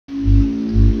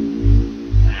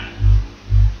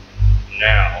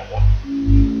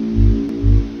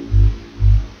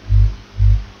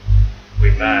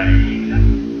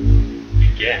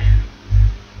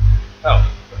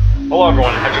Hello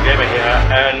everyone, TheHedgehogGamr here,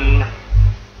 and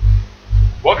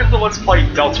welcome to Let's Play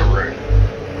Deltarune.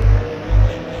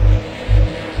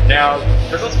 Now,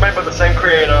 this is made by the same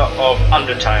creator of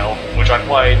Undertale, which I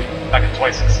played back in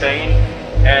 2016,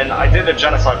 and I did the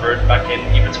Genocide route back in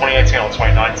either 2018 or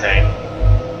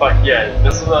 2019. But yeah,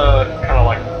 this is a kind of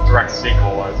like direct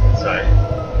sequel, as you could say.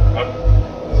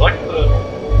 Select the...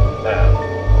 there.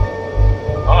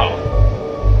 Oh.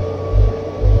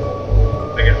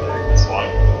 I think it's this one.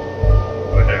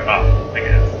 Oh, I think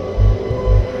it is.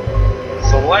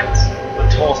 Select the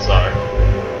torso.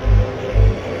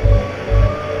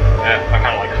 Yeah, I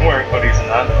kind of like wearing hoodies and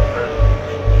that.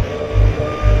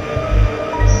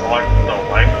 Select the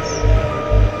legs.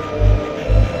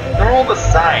 They're all the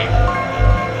same.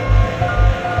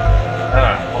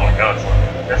 Oh my god,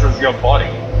 this is your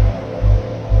body.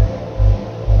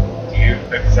 Do you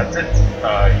accept it?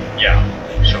 Yeah,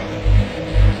 sure.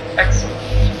 Excellent.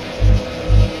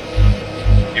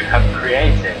 You have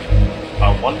created a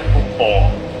wonderful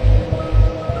form.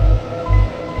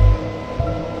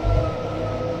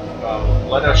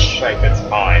 Let us shape its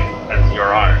mind as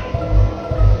your own.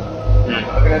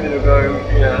 I think I need to go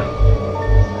here.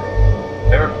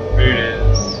 Favorite food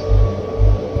is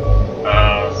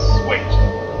sweet.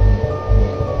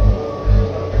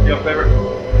 Your favorite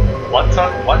what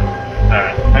time? What?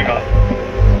 Hang on.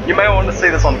 You may want to see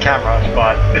this on camera,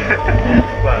 but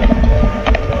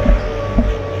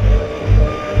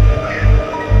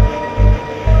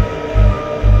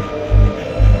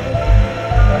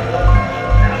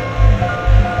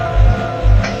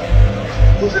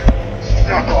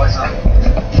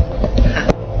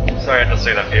sorry to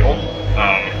see that, people.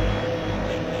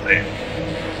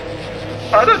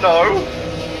 I don't know.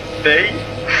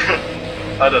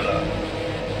 I don't know.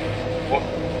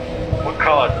 What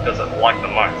color does it like the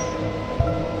most?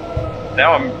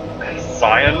 Now I'm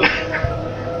cyan.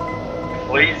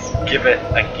 Please give it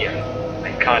a gift. A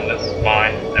kindness,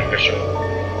 mind, ambition.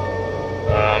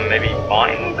 Maybe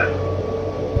mind?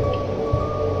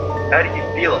 How do you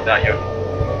feel about your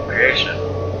creation?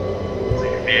 So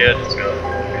your beard, it's got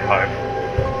hope.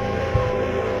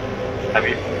 Have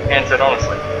you answered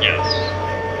honestly? Yes.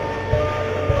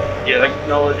 You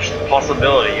acknowledge the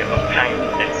possibility of pain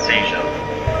and seizure?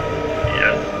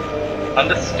 Yes.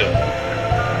 Understood.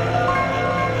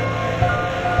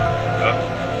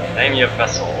 Name your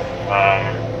vessel.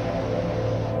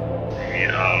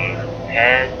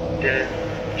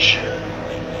 Hedge.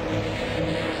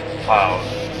 Wow.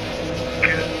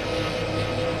 Good.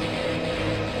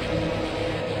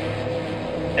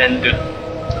 And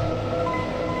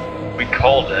we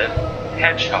called it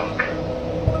Hedgehog.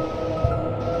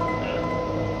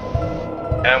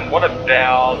 And what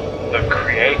about the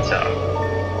creator?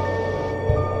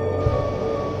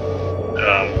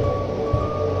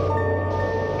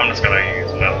 I'm just gonna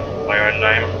use my own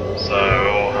name, so...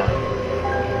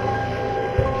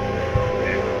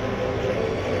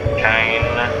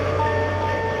 Kane.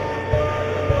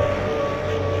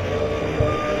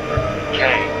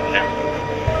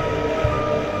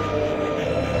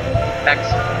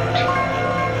 Excellent.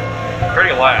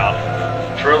 Pretty loud.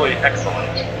 Truly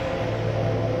excellent.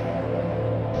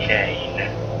 Kane.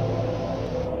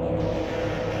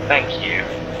 Thank you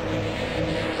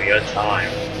for your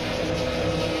time.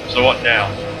 So what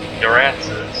now? Your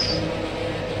answers.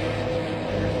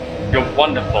 Your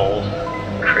wonderful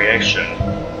creation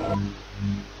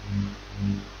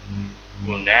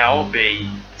will now be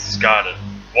discarded.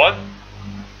 What?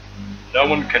 No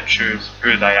one can choose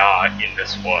who they are in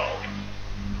this world.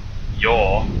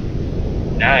 Your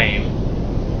name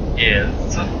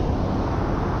is...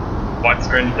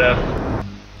 widescreen death.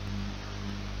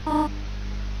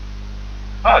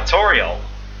 Ah, Toriel.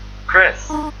 Chris,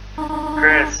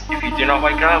 if you do not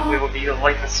wake up, we will be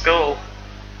late for school.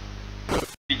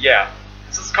 Yeah,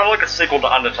 this is kind of like a sequel to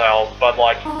Undertale, but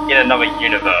like in another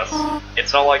universe.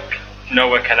 It's not like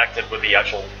nowhere connected with the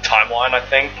actual timeline, I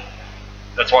think.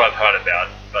 That's what I've heard about,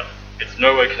 but it's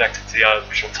nowhere connected to the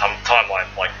actual timeline,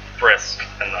 like Frisk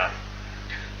and that.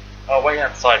 I'll wait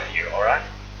outside for you, alright?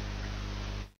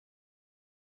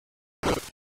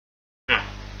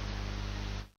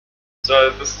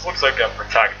 So this looks like a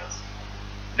protagonist.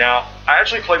 Now, I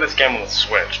actually played this game on the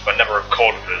Switch, but never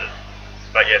recorded it.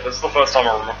 But yeah, this is the first time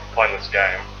I remember playing this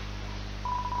game.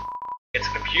 It's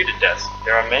a computer desk.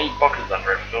 There are many boxes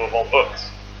under it filled with old books.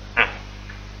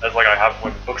 That's like I have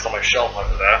like books on my shelf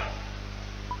over there.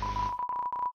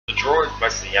 The drawer is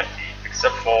mostly empty,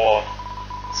 except for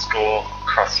the school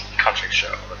cross-country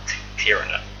show with a tear in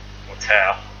it, or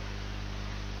tear.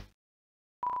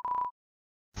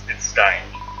 It's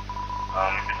stained.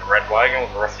 In a red wagon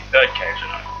with a rusty bird cage in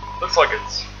it. Looks like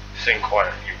it's seen quite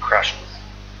a few crashes.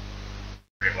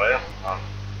 Anyway, on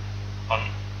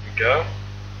we go.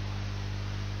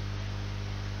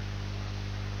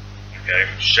 Okay,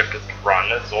 shift is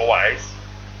run as always.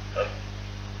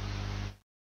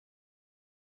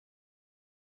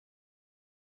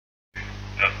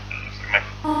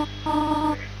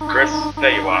 Chris,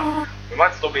 there you are. We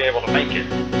might still be able to make it.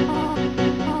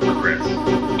 Chris,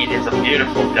 it is a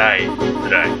beautiful day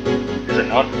today, is it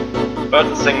not? Birds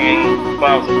are singing,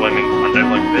 flowers are blooming. On days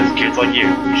like this, kids like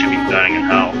you should be burning in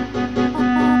hell.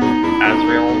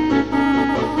 Asriel,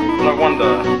 no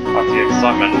wonder after the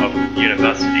excitement of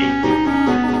university.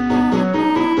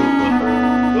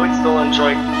 Will we still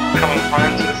enjoy coming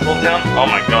home to this little town? Oh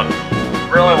my god,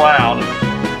 really loud.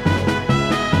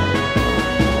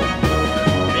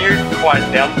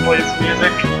 Quiet down, please,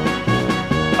 music.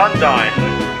 Undyne.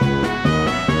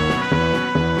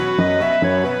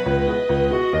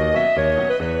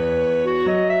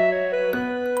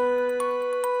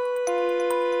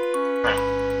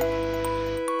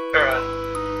 Alright.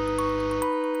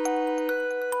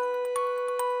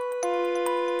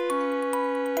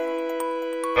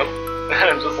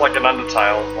 Oh, just like an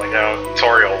Undertale, like a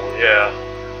tutorial, yeah.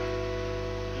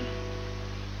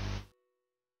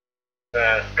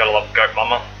 Gotta love Goat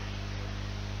Mama.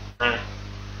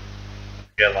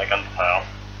 Yeah, like Undertale.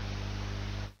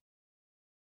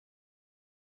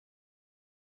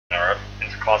 Alright,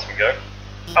 into class we go.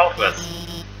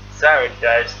 Alphas. So,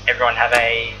 does everyone have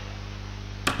a...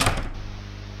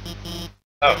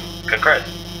 Oh, congrats.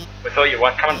 We thought you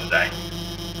weren't coming today.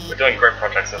 We're doing group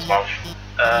projects as well.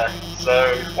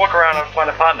 So walk around and find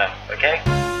a partner, okay?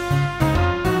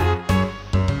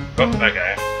 Oh,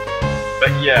 okay.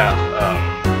 But yeah,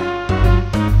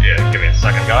 yeah, give me a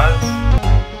second, guys.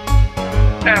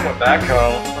 And we're back.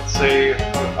 Let's see.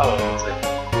 Oh, let's see.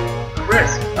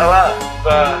 Chris. Oh,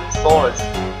 Stars.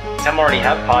 Tim already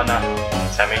have partner.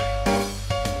 Timmy.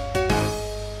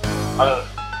 I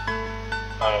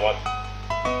don't know what.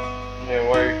 Yeah,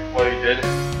 what he did.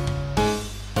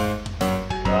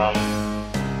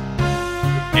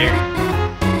 Here.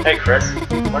 Hey, Chris.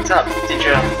 What's up? Did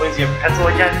you lose your pencil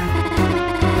again?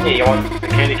 Yeah, you want the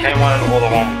candy cane one or the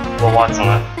one with the lights on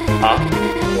it? Huh?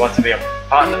 You want to be a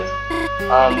partner?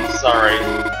 Sorry.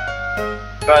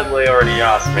 Badly already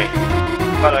asked me.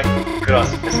 But I could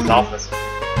ask Mrs. Alphas.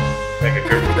 Make a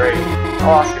group of 3.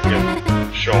 I'll ask if you're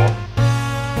sure.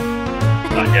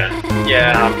 Not yet.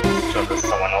 Yeah, I'm sure there's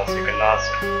someone else you can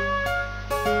ask.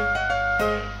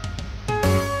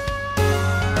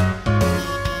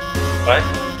 What?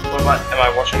 Am I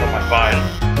watching on my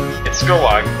phone? It's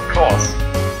schoolwork, of course.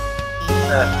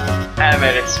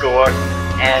 Animated schoolwork,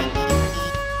 and...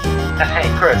 hey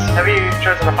Chris, have you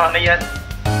chosen a partner yet?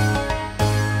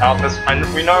 Alphas,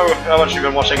 we know how much you've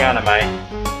been watching anime.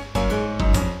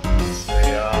 Let's see,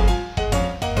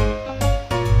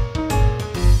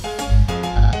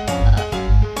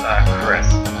 Chris.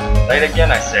 Late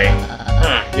again, I see.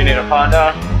 You need a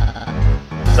partner?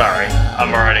 Sorry,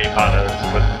 I'm already partnered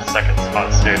with the second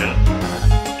smart student.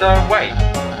 Wait,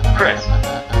 Chris,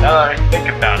 now that I think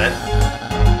about it,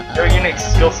 your unique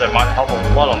skill set might help a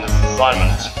lot on this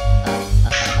assignment.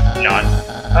 Not.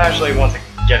 I actually want to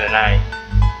get an A.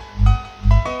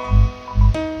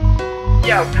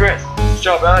 Yo, Chris,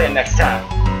 show up earlier next time.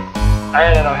 I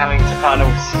ended up having to partner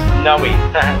with Snowy.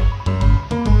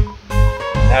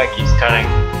 Now he keeps turning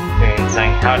and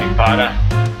saying howdy partner,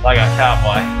 like a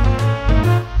cowboy.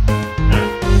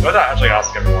 What did I actually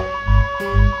ask everyone?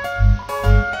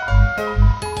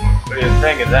 What do you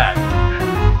think of that?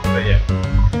 But yeah.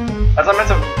 As I meant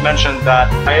to mention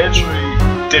that I actually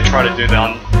did try to do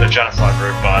the genocide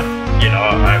route, but you know,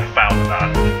 I found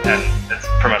that and it's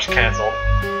pretty much cancelled.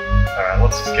 Alright,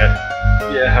 let's just get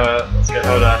let's get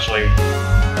her to actually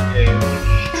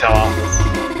tell us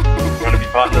we're gonna be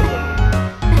partners and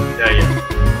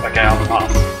yeah. Okay, I'll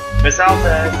pass. Miss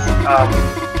Alphas,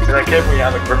 is it okay if we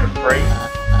have a group of 3?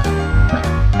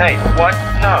 Hey, what?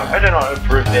 No, I do not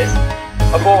approve this.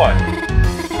 Abort!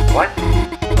 What?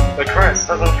 But Chris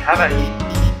doesn't have any.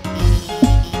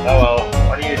 Oh well,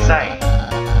 what are you saying?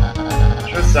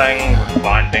 She was saying we're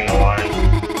fine being alone.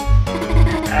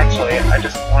 Actually, I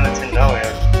just wanted to know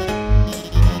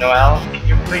if... Noelle, can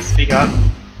you please speak up?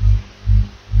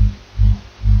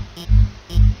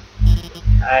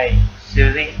 Hey,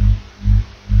 Susie?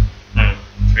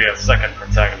 To be a second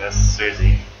protagonist,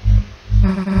 Susie.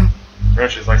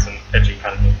 She's like some edgy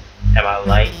kind of thing. Am I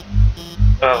late?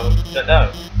 Oh,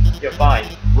 no, you're fine.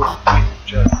 We're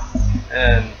just...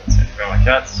 And that's it for my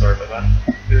cats, sorry about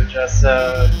that. We're just,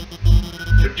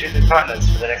 choosing partners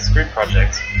for the next group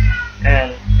project.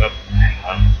 And, oh, hang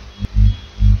on.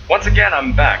 Once again,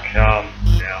 I'm back.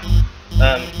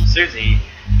 Susie,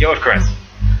 you're with Chris.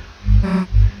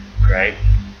 Great.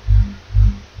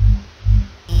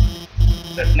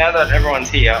 But now that everyone's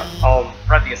here, I'll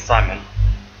write the assignment.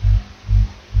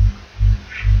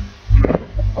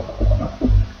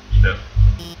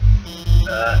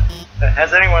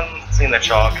 Has anyone seen the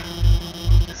chalk?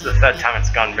 This is the third time it's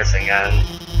gone missing, and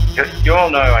you all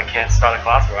know I can't start a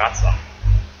class without some.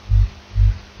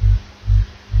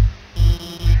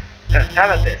 How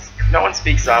about this? If no one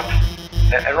speaks up,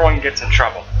 everyone gets in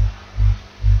trouble.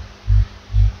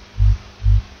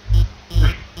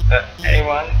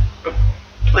 Anyone?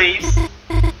 Please?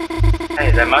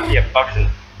 Hey, there might be a box in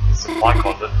the supply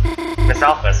closet. Miss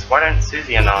Alphys, why don't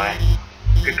Susie and I...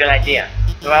 Good idea.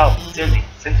 Well, Susie,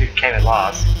 since you came in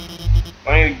last,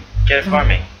 why don't you get it for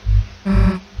me?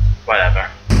 Whatever.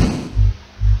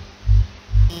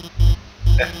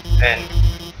 And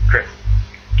Chris,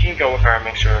 can you go with her and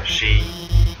make sure she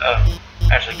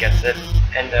actually gets it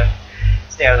and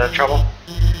stay out of that trouble?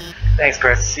 Thanks,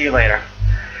 Chris. See you later.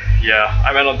 Yeah,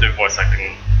 I don't do voice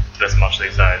acting this much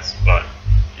these days, but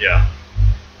yeah.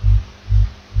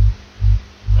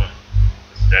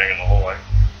 Just standing in the hallway.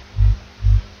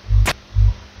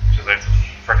 Just it's a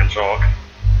frickin' chalk.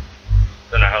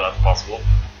 Don't know how that's possible.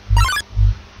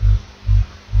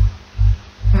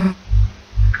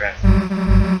 Chris,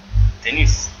 didn't you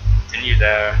see you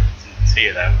there?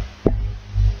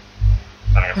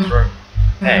 I don't know.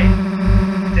 Hey,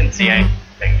 didn't see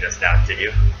anything just now, did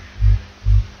you?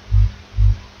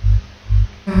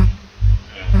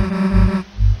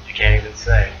 You can't even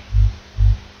say.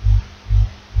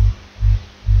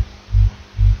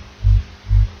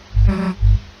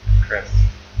 Chris.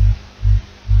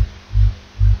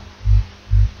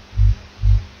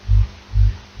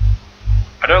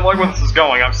 I don't like where this is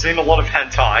going. I've seen a lot of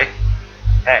hentai.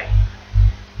 Hey.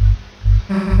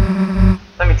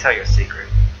 Let me tell you a secret.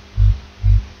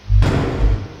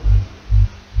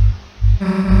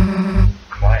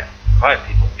 Quiet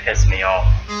people piss me off.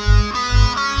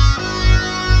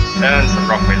 And some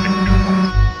rock music.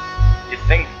 You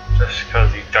think just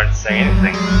because you don't say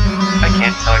anything, I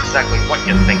can't tell exactly what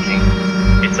you're thinking.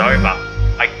 It's over.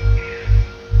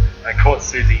 I caught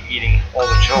Susie eating all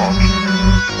the chalk.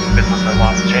 This was her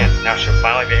last chance. Now she'll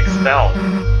finally be expelled.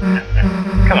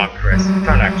 Come on, Chris.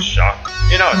 Don't act shocked.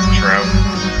 You know it's true.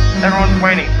 Everyone's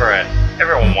waiting for it.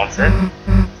 Everyone wants it.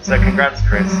 So congrats,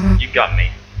 Chris. You got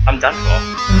me. I'm done for.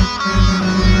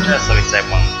 Just let me say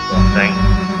one little thing.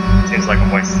 Seems like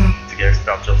I'm wasting to get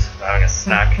expelled just for having a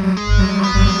snack.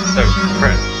 So,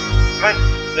 Chris, I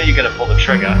know you're gonna pull the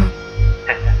trigger.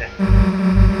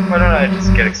 Why don't I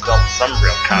just get expelled for some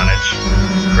real carnage?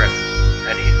 Chris,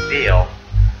 how do you feel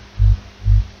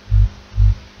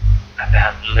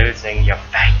about losing your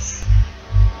face?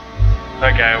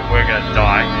 Okay, we're gonna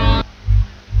die.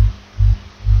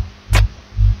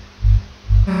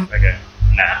 Okay,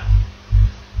 nah.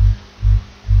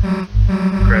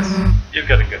 Chris, you've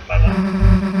got a good mother.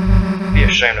 Be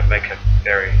ashamed to make her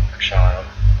bury a child.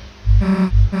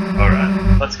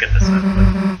 Alright, let's get this over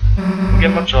with. We'll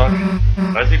get my chalk,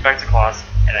 mosey back to class,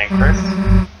 and then Chris,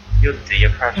 you'll do your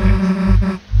project.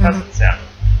 How's it sound?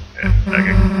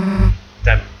 Okay.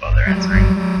 Don't bother answering.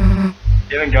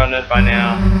 You haven't gotten it by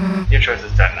now, your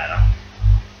choices don't matter.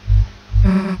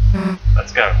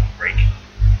 Let's go, freak.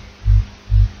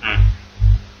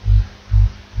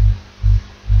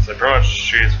 So pretty much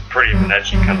she's pretty of an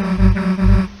edgy kind of...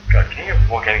 God, can you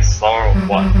walk any slower or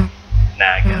what?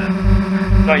 Nah, I get it.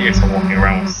 No use of walking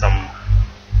around with someone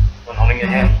holding your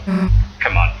hand.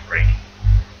 Come on, freak.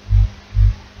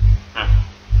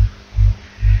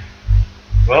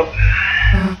 Well,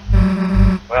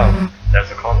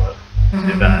 there's a closet.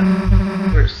 Too bad.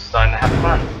 We're just starting to have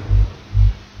fun.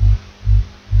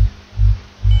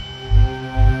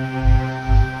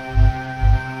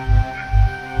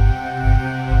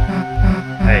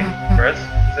 Hey, Chris,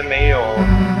 is it me or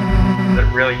is it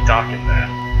really dark in there?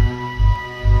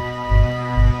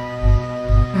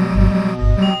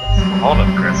 Hold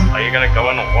up, Chris. Are you gonna go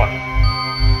in or what?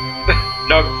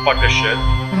 No, fuck this shit.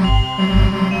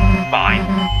 Fine.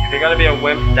 If you're gonna be a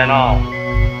wimp, then I'll.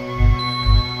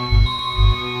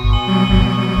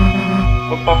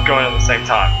 We're both going at the same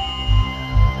time.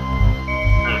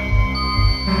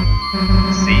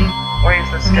 See? Why are you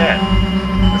so scared?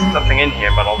 There's nothing in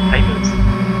here but old papers.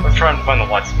 Let's try and find the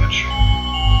light switch.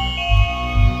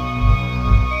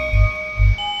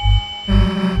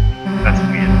 That's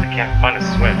weird. I can't find a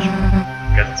switch.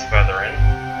 Guess it's further in.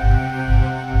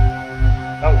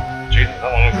 Oh, Jesus,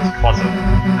 how long is this closet?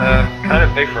 Kind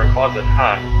of big for a closet,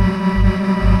 huh?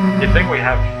 You'd think we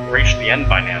have reached the end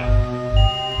by now.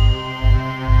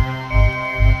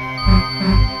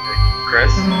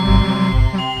 Chris,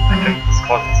 I think this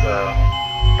closet's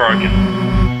broken.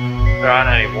 There aren't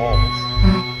any walls.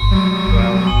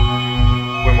 Well,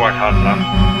 we worked hard enough.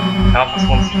 Alphys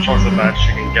wants to choose a match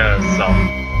she can get herself.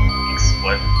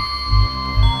 Split.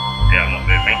 Yeah, I'm not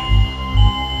moving.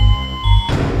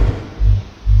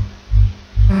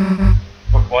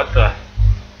 What the?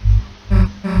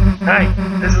 Hey,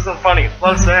 this isn't funny.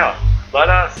 Let us out. Let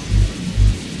us.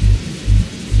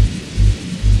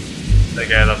 They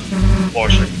get the floor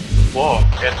shook. The floor.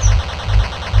 It's.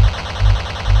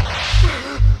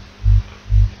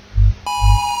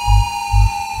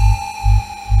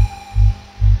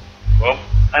 Well,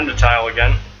 Undertale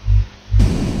again.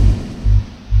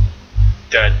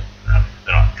 Dead. No,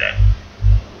 they're not dead.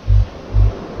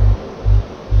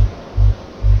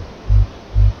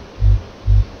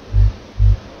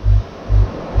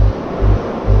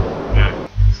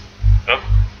 Oh.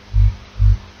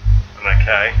 I'm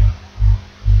okay.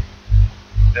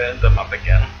 And I'm up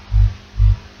again.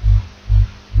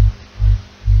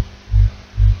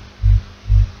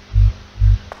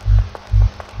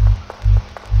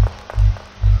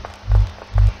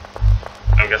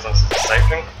 I'm guessing this is the safe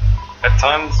thing. At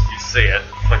times, you see it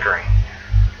flickering.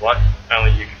 What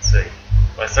only you can see.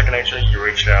 By second nature, you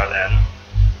reach out and...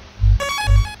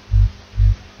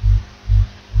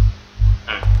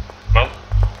 Well,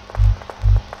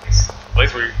 at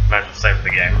least we managed to save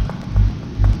the game.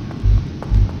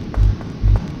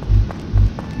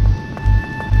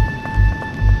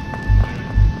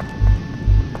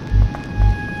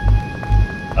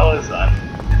 Hell is that?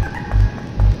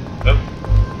 Oh.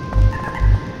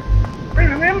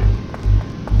 Premium?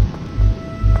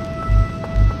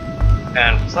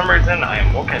 And for some reason, I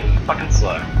am walking fucking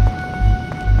slow.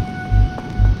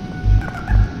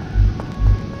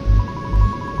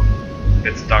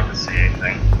 It's dark to see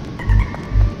anything.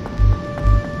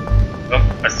 Oh,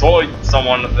 I saw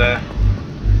someone up there.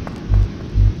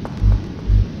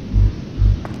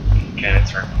 Can't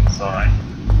enter inside.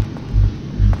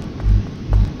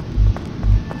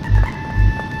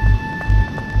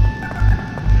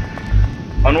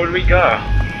 Onward we go.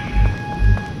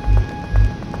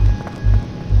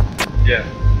 Yeah.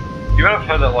 You might have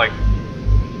heard that, like,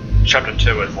 Chapter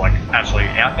 2 is, like, actually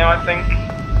out now, I think?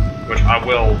 Which I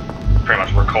will pretty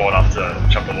much record after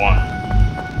Chapter 1.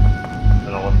 I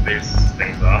don't know what these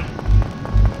things are.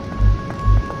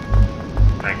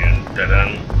 Again, dead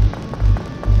end.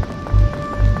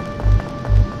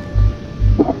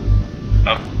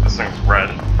 Oh, this thing's red.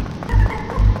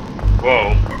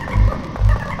 Whoa.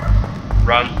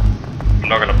 Run. I'm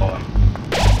not gonna follow.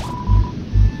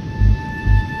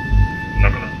 I'm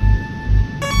not gonna.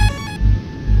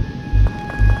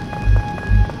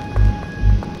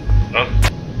 Nope.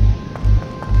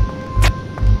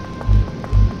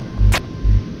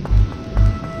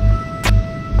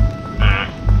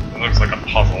 It looks like a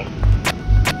puzzle.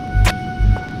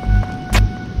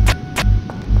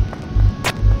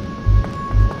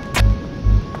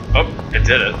 Oh, it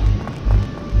did it.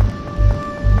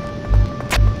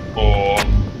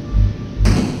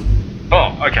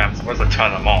 Oh, okay, I'm supposed to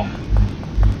turn them off.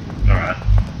 Alright.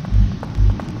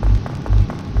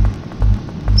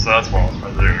 So that's what I was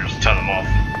supposed to do, just turn them off.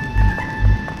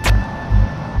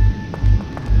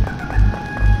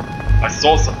 I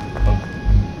saw some.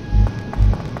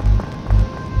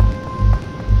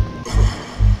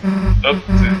 Oh.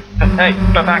 Hey,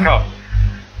 back up.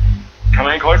 Come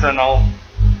in closer and I'll...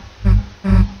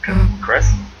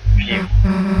 Chris? Phew.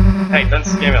 Hey, don't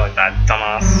scare me like that,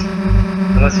 dumbass.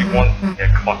 Unless you want to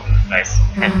get clocked in the face.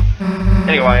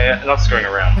 Anyway, enough screwing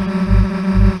around.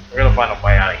 We're gonna find a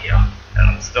way out of here. And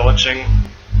I'm still itching.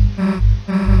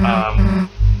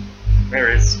 Where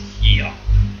is here?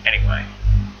 Anyway.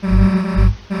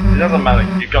 It doesn't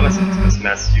matter, you've got us into this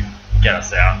mess, you get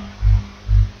us out.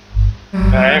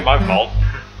 It ain't my fault.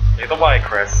 Either way,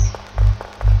 Chris.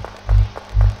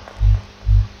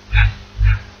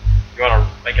 You wanna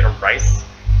make it a race?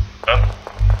 Oh.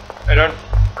 Hey, don't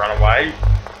run away.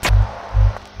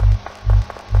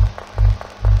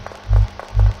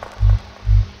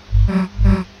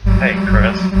 Hey,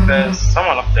 Chris, there's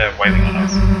someone up there waiting on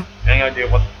us. Any idea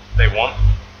what they want?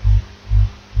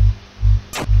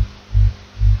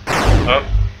 Oh.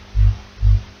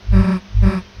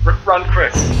 Run,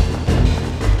 Chris.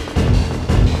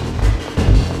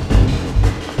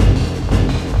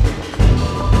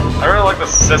 I really like the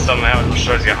system, how it just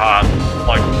shows your heart,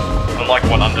 like, unlike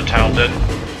what Undertale did.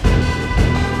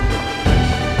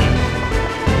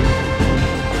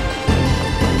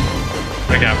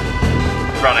 Okay,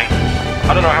 running.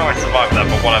 I don't know how I survived that,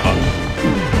 but whatever.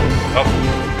 Oh,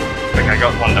 okay,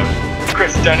 got one note.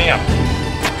 Chris, down here.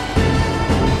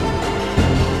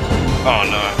 Oh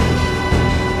no.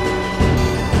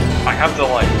 I have to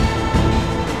like...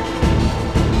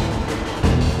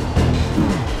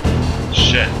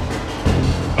 Shit.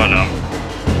 Oh no.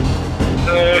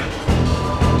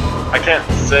 I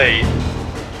can't see.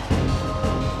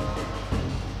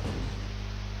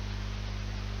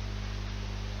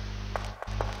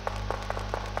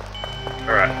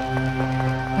 Alright.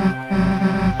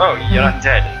 Oh, you're not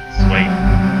dead. Sweet.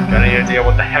 Got any idea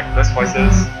what the heck this place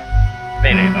is?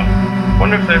 Me neither.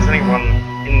 Wonder if there's anyone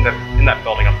in that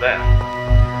building up there.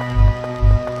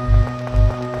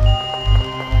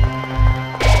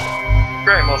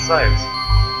 Great, more saves.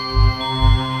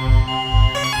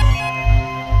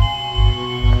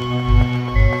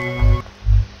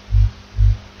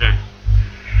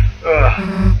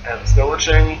 And still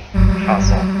glitching.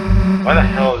 Castle. Why the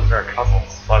hell is there a castle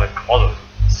inside a closet?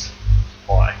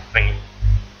 Why? Thingy.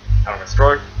 Having a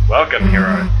stroke? Welcome,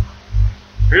 hero.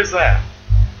 Who's there?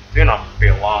 Do not be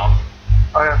alarmed.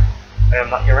 I am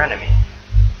not your enemy.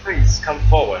 Please come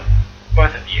forward,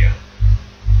 both of you.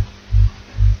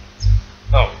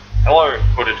 Oh, hello,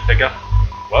 hooded figure.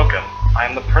 Welcome. I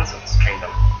am the Prince's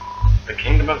Kingdom. The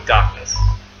Kingdom of Darkness.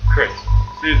 Chris,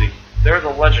 Susie, there is a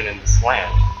legend in this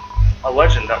land. A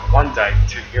legend that one day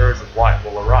 2 heroes of light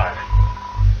will arrive,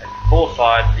 and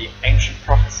qualified the ancient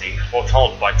prophecy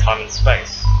foretold by time and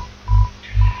space.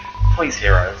 Please,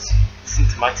 heroes, listen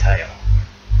to my tale.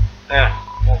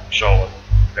 Well, sure.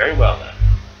 Very well then.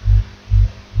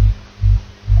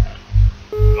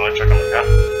 You wanna check on the cat?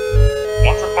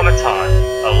 Once upon a time,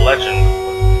 a legend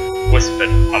was whispered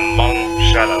among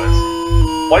shadows.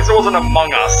 At least it wasn't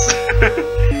among us.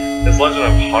 This legend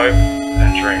of hope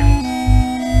and dreams.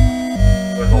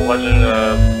 With the legend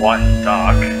of light and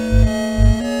dark.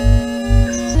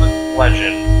 This is the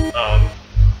legend of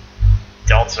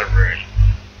Deltarune.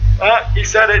 He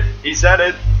said it! He said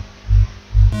it!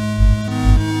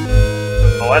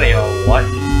 Millennia, light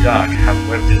and dark have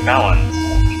lived in balance,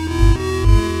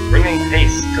 bringing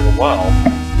peace to the world.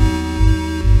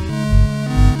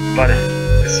 But if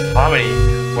this harmony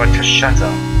were to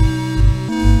shatter,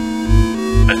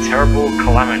 a terrible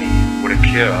calamity would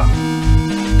occur.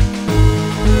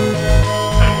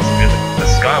 The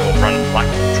sky will run black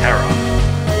with terror,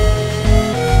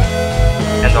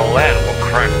 and the land will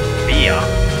crack with fear.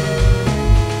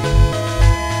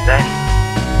 Then,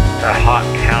 her heart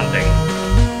pounding,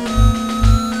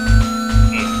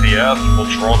 the earth will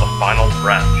draw the final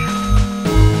breath.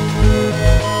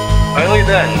 Only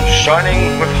then,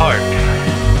 shining with hope,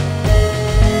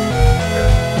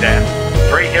 there,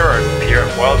 3 heroes appear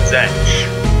at World's Edge.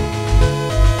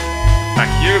 A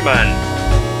human,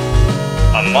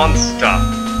 a monster,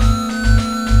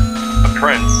 a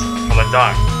prince from the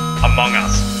dark among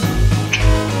us.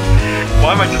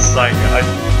 Why am I just saying it?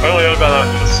 I only heard about that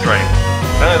in the stream.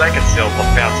 Only they can seal the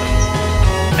fountains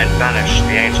and banish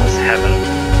the angels' heaven.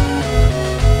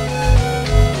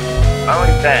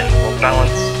 Only then will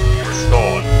balance be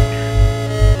restored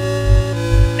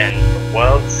and the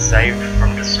world saved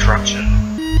from destruction.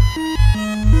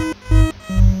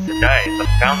 Today, the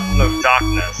fountain of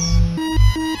darkness,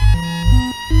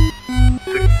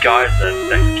 the geyser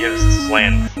that gives this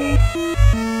land form,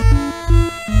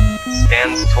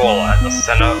 stands tall at the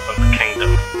center of the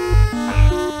kingdom.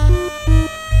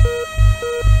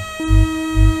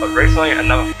 But recently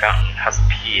another fountain has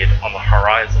appeared on the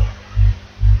horizon.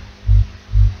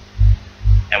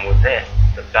 And with it,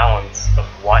 the balance of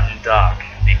light and dark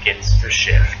begins to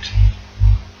shift.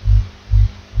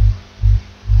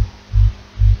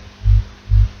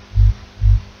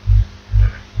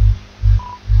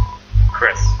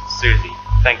 Chris, Susie,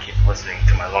 thank you for listening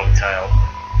to my long tale.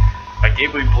 I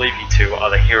deeply believe you two are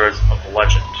the heroes of the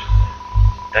legend.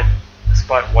 That,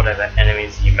 despite whatever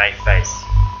enemies you may face,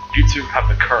 you two have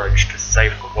the courage to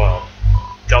save the world.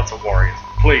 Delta Warriors,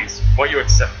 please, won't you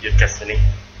accept your destiny?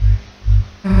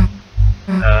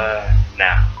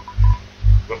 Nah.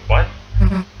 What?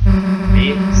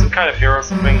 Me? Some kind of hero or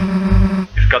something?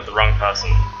 You've got the wrong person.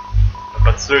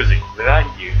 But Susie,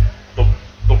 without you, the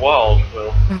world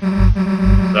will...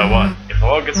 So what? If the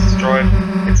world gets destroyed,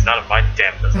 it's none of my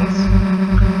damn business.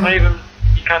 Not even...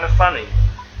 You're kind of funny.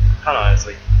 Kinda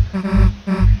honestly.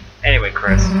 Anyway,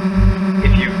 Chris,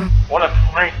 if you want to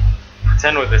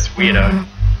pretend with this weirdo,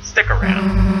 stick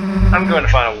around. I'm going to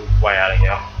find a way out of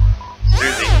here.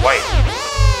 Susie, wait.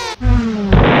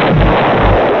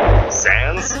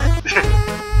 Sans?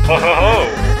 Ho ho ho!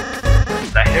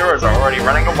 The heroes are already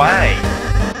running away.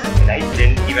 They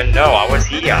didn't even know I was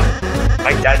here.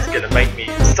 My dad's gonna make me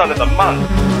son of the month.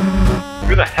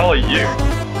 Who the hell are you?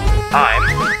 I'm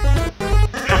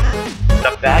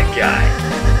the bad guy.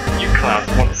 You clowns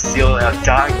want to seal our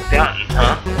dark fountain,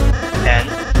 huh? And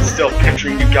still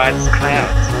picturing you guys as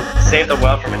clowns. Save the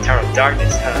world from eternal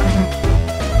darkness, huh?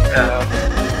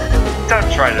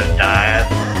 Don't try to deny it.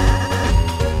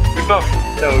 We both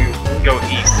know you go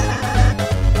east.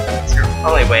 It's your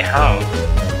only way home.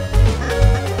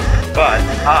 But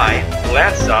I,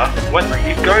 Lancer, won't let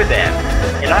you go there.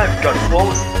 And I've got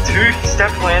flawless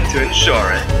two-step plan to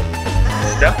ensure it.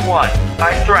 Step 1,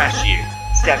 I thrash you.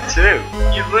 Step 2,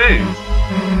 you lose.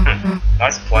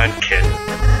 Nice plan, kid.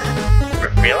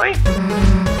 Really?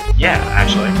 Yeah,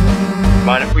 actually.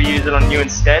 Mind if we use it on you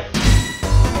instead?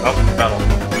 Oh, battle.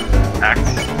 Act.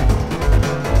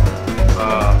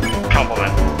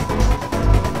 Compliment.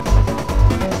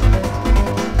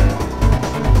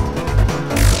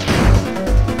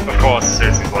 Of course,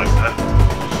 Susie's like that.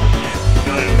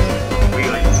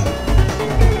 Wheelies.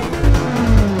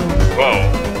 Whoa.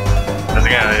 As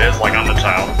again, it is like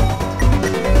Undertale.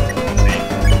 Let's see.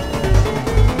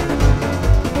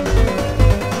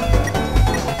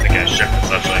 I can't shift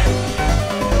this actually.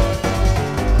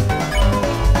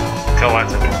 Tell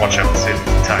Lance to watch out for Susie's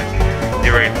attack. He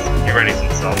readies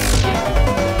himself.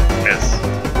 Miss.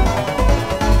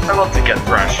 I love to get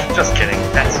thrashed. Just kidding,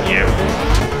 that's you.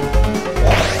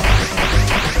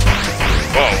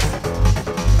 Whoa.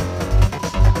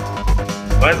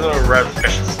 Laser revs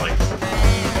viciously.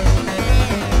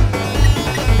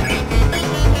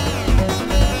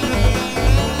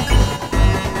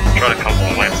 Try to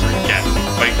compliment Lancer again.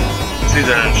 Wait,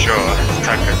 Caesar and Shaw, his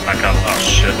attack goes back up. Oh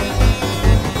shit.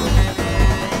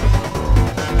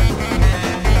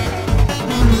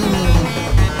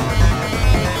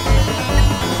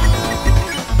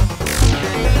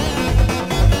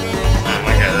 Oh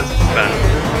my god, this is bad.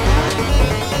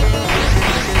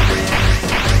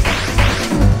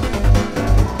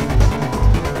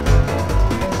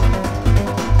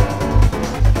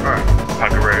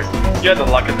 You had the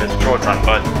luck of this draw time,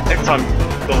 but next time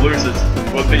the losers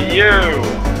will be you!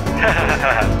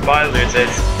 Bye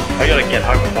losers, I gotta get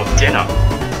home before dinner.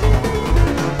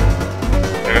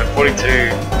 I got 42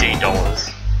 D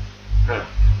dollars.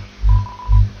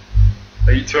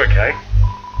 Are you two okay?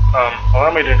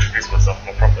 Allow me to introduce myself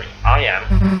more properly. I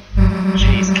am.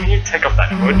 Jeez, can you take off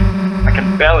that hood? I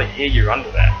can barely hear you under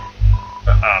there.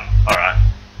 Alright.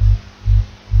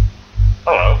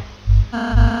 Hello.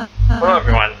 Hello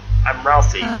everyone. I'm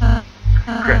Rousey,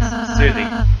 Chris, Susie.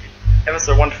 Ever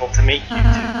so wonderful to meet you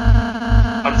two.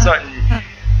 I'm certain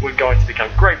we're going to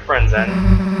become great friends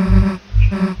and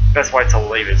best way to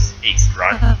leave is east,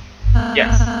 right?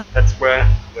 Yes, that's where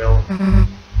we'll...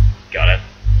 Got it.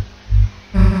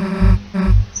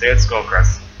 See you at school,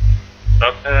 Chris.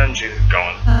 Up and she's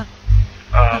gone.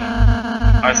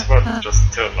 I suppose it's just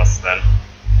the two of us then.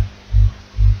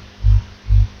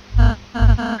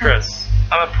 Chris,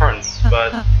 I'm a prince,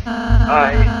 but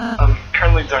I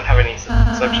currently don't have any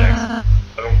subjects. I've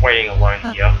been waiting alone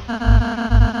here.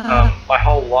 My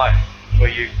whole life for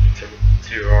you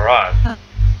to arrive.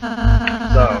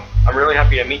 So, I'm really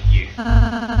happy to meet you.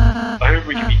 I hope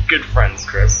we can be good friends,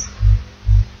 Chris.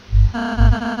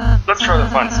 Let's try to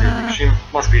find Susie. She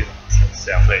must be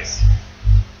southeast.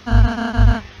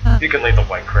 You can lead the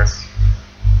way, Chris.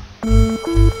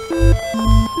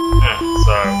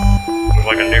 So, we've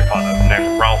like a new partner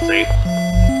named Ralphie.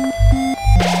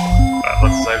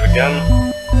 Let's save again.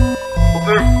 We'll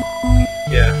do.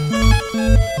 Yeah.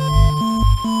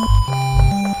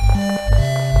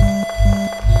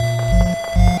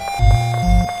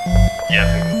 Yeah, I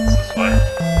think it's this way.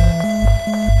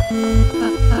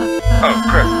 Oh,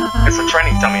 Chris, it's a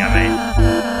training dummy I made.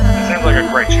 It seems like a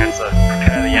great chance to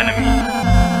prepare the enemy.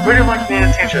 Would you like me to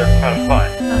teach you how to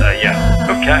fight? Yeah.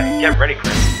 Okay, get ready,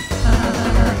 Chris.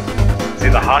 See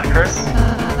the heart, Chris?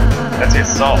 That's your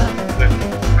soul, the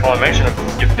culmination of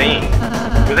your being.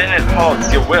 Within it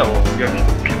holds your will, your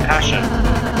compassion,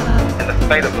 and the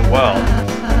fate of the world.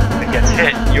 If it gets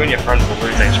hit, you and your friends will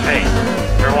lose HP.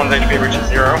 If everyone's HP reaches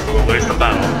 0, we'll lose the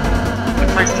battle. So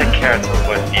please take care to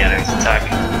avoid the enemy's attack.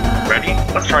 Ready?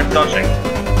 Let's try dodging.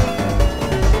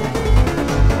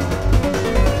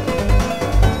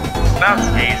 That's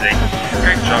easy.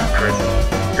 Great job, Chris.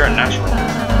 You're a natural.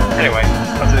 Anyway,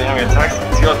 after the enemy attacks,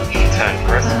 it's your turn,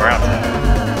 Chris, or our turn.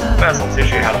 First, I'll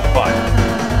teach you how to fight.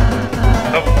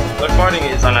 Nope, no fighting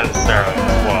is unnecessary in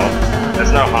this world.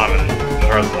 There's no harm in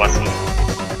the lesson.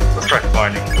 Let's try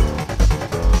fighting.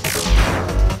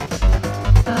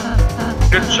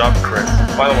 Good job, Chris.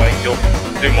 By the way, you'll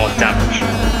do more damage.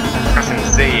 Pressing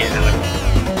C and the...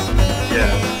 yeah,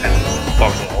 and this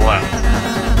box on the left.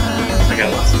 Okay,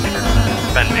 let's do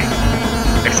defending.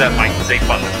 Except my Z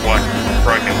button is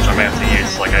broken, which I may have to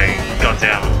use like a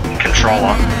goddamn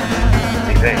controller.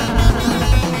 TP.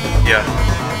 Yeah.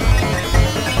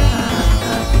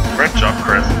 Great job,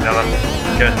 Chris. Now let's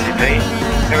get a TP.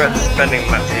 Maybe about spending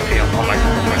that TP on my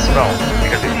spell,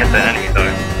 because if you hit the enemy though,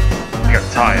 you get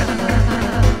tired.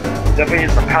 Definitely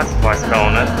use the pacify spell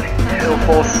on it. It'll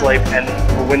fall asleep and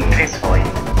will win peacefully.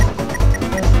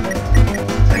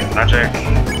 Take magic.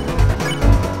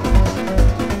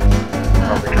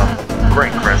 Probably not.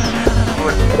 Great, Chris. You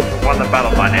would have won the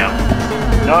battle by now.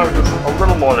 No, just a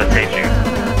little more to teach you.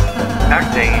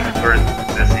 Acting through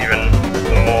this even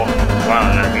more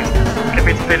violent enemies can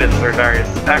be defeated through various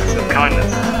acts of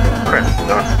kindness. Chris,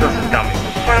 don't just a dummy.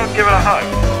 Why not give it a hug?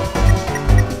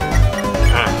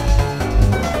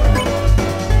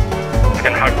 You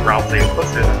can hug Ralphie.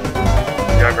 Let's do that.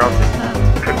 You hug Ralphie.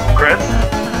 Chris?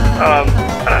 I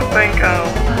don't think,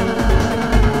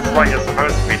 it's what you're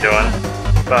supposed to be doing,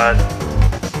 but...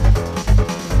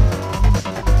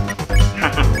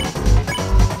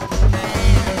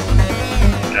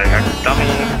 Dummy.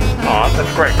 Aw, that's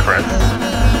great, Chris.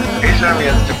 Each enemy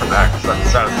has different acts that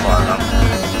satisfy them.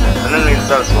 And then when you're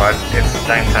satisfied, its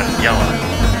name turns yellow.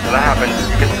 When that happens,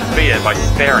 you get defeated by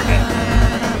sparing it.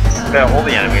 Spare all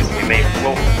the enemies we meet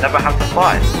will never have to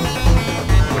fight.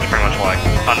 Which is pretty much like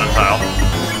Undertale.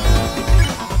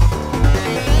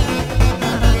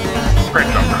 Great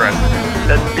job, Chris.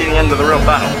 That'd be the end of the real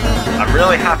battle. I'm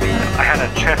really happy I had a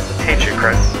chance to teach you,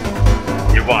 Chris.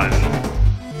 You won.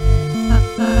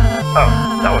 Oh,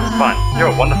 that was fun. You're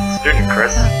a wonderful student,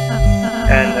 Chris.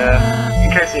 And,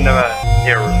 in case you never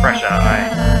hear a refresher,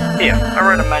 I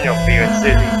wrote a manual for you and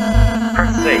Susie.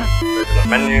 Press C. Go to the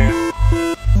menu.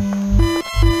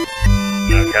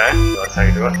 Okay, so that's how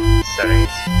you do it.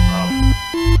 Settings.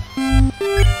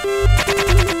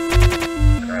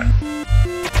 Alright.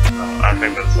 I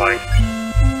think that's like...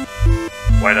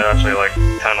 way to actually, like,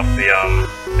 turn off the,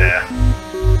 there.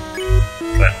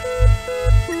 But...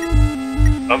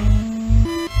 oh.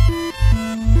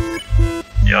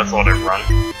 Yeah, that's all it run.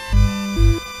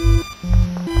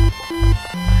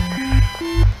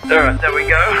 Alright, there we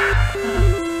go.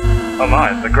 Oh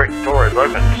my, the great door is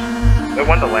opened. No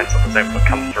wonder Lancelot was able to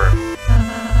come through.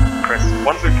 Chris,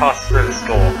 once we pass through this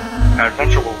door, our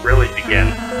adventure will really begin.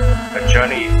 A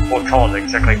journey foretold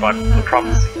exactly by the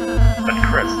prophecy. But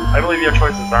Chris, I believe your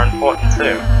choices are important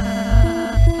too.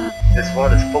 This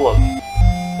world is full of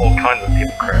all kinds of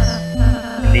people, Chris.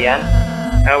 In the end,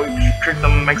 how we treat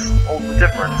them makes all the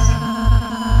difference.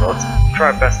 So let's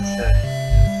try our best to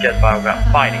get by without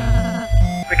fighting.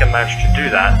 If we can manage to do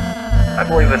that, I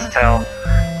believe this tale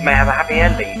may have a happy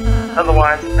ending.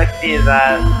 Otherwise, I fear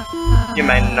that you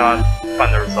may not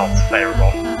find the results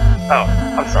favorable. Oh,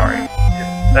 I'm sorry.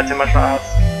 Is that too much to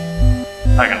ask?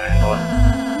 I can handle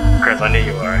it. Chris, I knew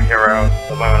you were a hero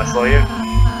the moment I saw you.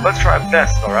 Let's try our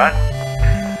best, alright?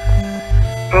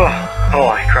 Oh,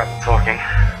 holy crap, I'm talking.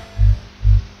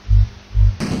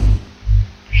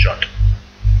 Shut.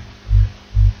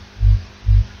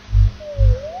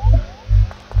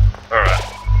 Alright.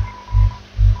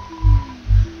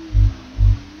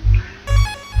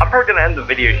 I'm probably gonna end the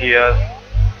video here.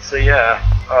 So yeah,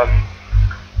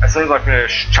 as soon as I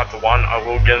finish chapter 1, I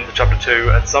will get into chapter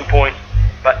 2 at some point.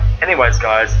 But anyways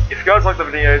guys, if you guys like the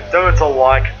video, don't forget to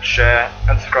like, share,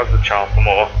 and subscribe to the channel for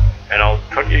more. And I'll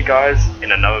talk to you guys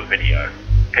in another video.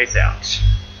 Peace out.